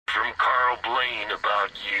Carl Blaine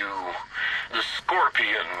about you. The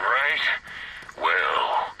Scorpion, right?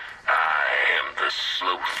 Well, I am the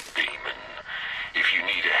Sloth Demon. If you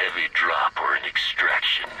need a heavy drop or an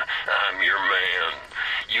extraction, I'm your man.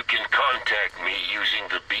 You can contact me using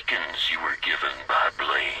the beacons you were given by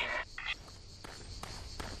Blaine.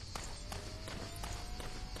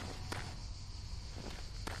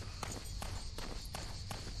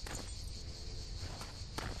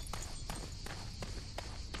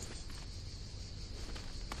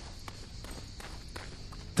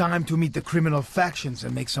 Time to meet the criminal factions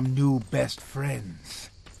and make some new best friends.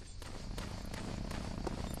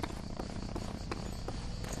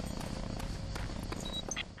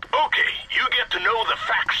 Okay, you get to know the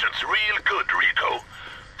factions real good, Rico.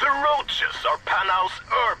 The Roaches are Panau's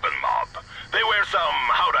urban mob. They wear some,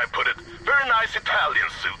 how'd I put it, very nice Italian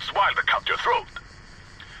suits while they cut your throat.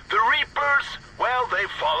 The Reapers, well, they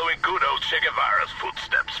follow in good old Che Guevara's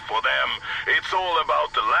footsteps. For them, it's all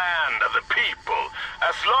about the land and the people,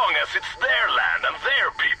 as long as it's their land and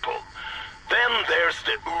their people. Then there's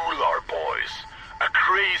the Ular Boys, a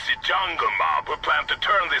crazy jungle mob who plan to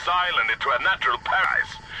turn this island into a natural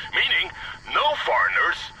paradise, meaning no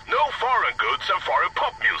foreigners, no foreign goods and foreign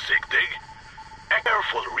pop music, dig?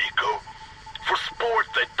 Careful, Rico. For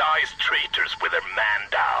sport that dies traitors with their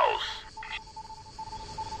mandows.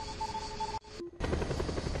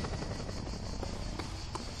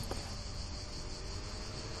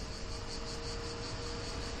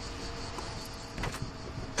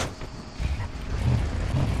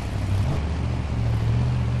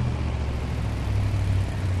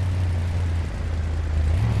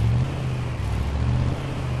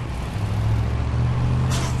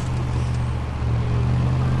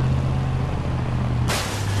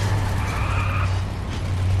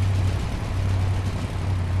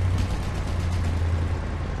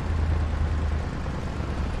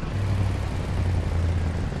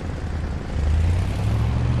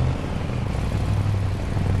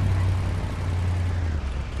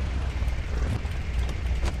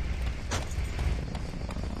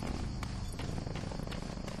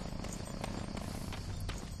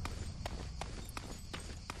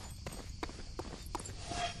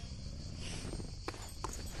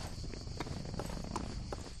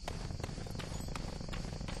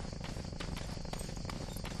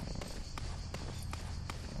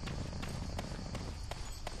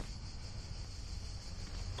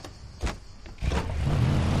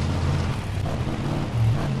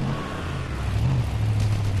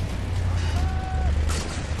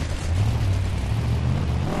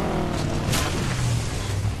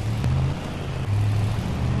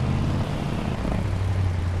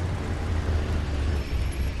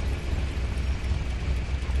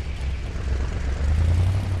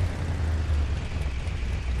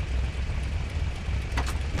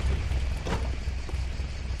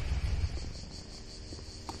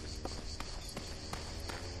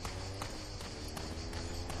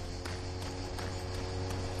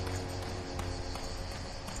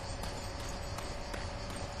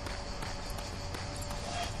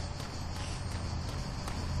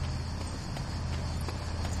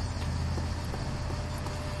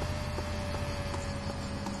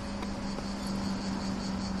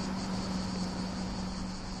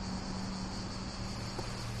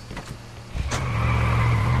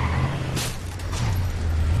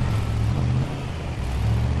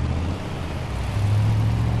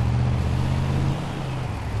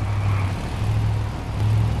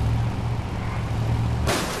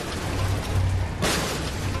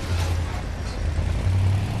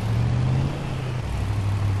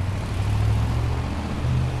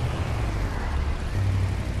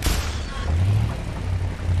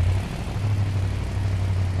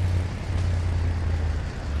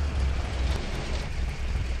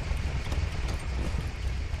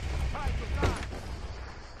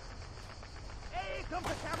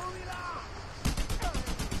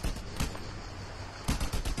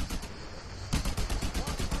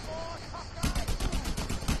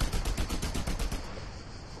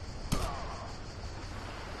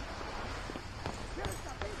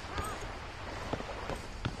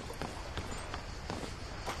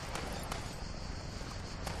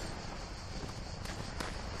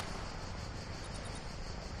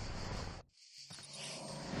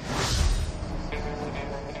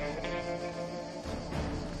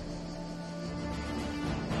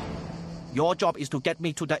 Your job is to get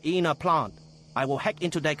me to the inner plant. I will hack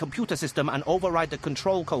into their computer system and override the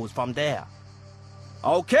control codes from there.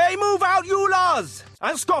 Okay, move out, you laws!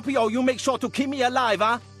 And Scorpio, you make sure to keep me alive,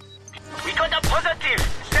 huh? We got a positive!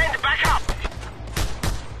 Send back up!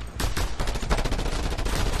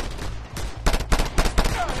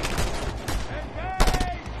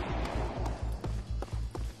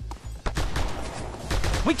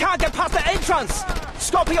 We can't get past the entrance!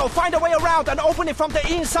 Scorpio, find a way around and open it from the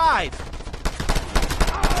inside!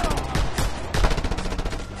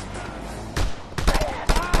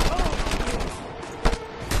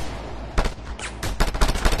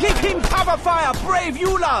 Give him cover fire, brave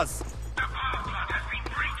Yulas!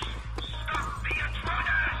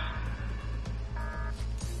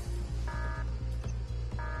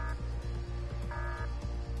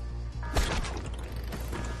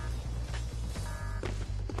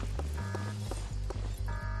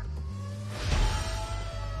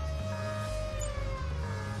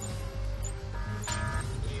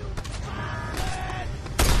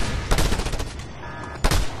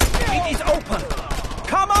 It is open!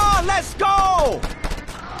 Come on, let's go!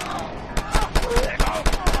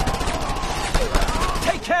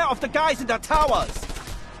 Take care of the guys in the towers!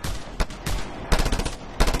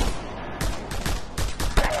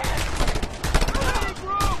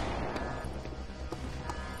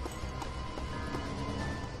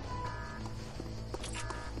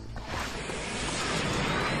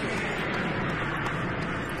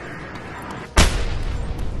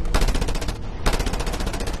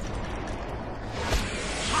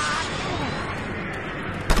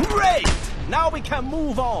 Great! Now we can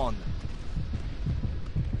move on.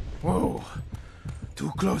 Whoa.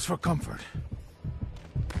 Too close for comfort.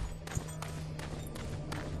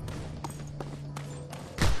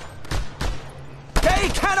 They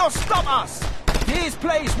cannot stop us! This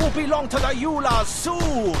place will belong to the Yulas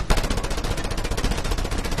soon!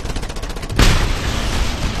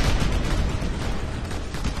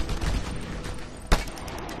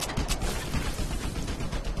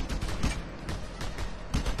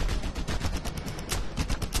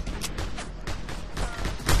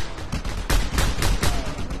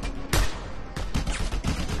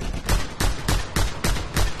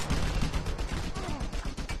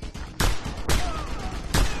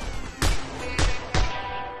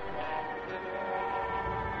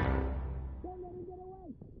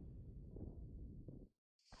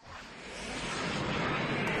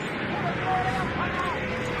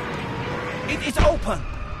 It is open!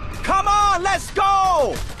 Come on, let's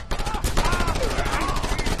go!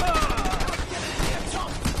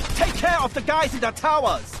 Take care of the guys in the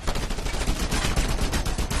towers!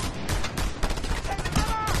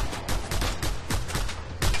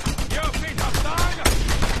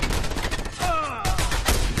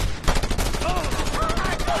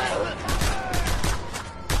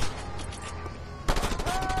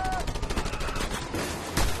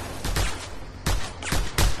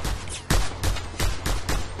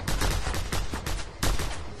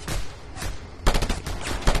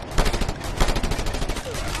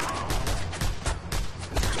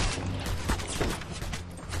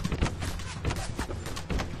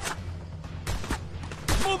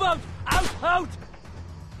 Move out! Out! Out!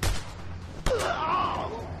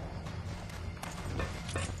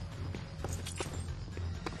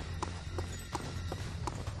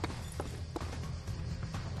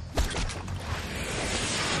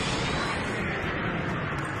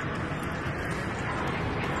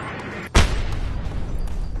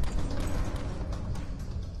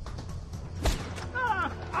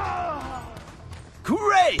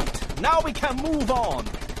 Great! Now we can move on.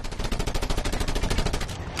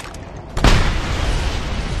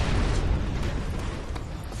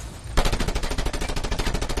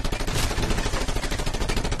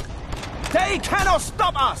 They cannot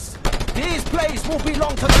stop us! This place will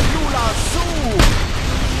belong to the Yulas soon!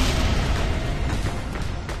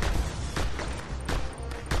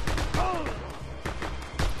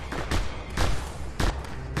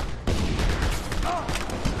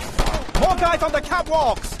 More guys on the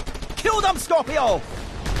catwalks! Kill them, Scorpio!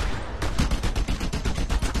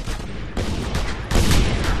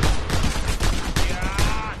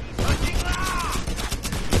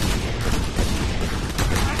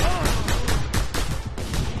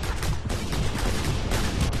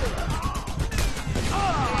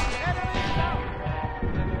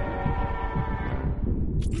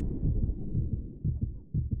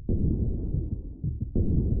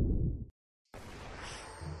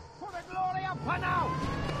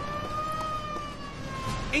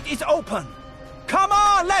 It is open! Come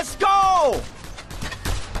on, let's go!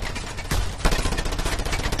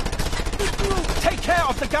 Take care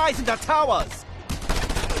of the guys in the towers!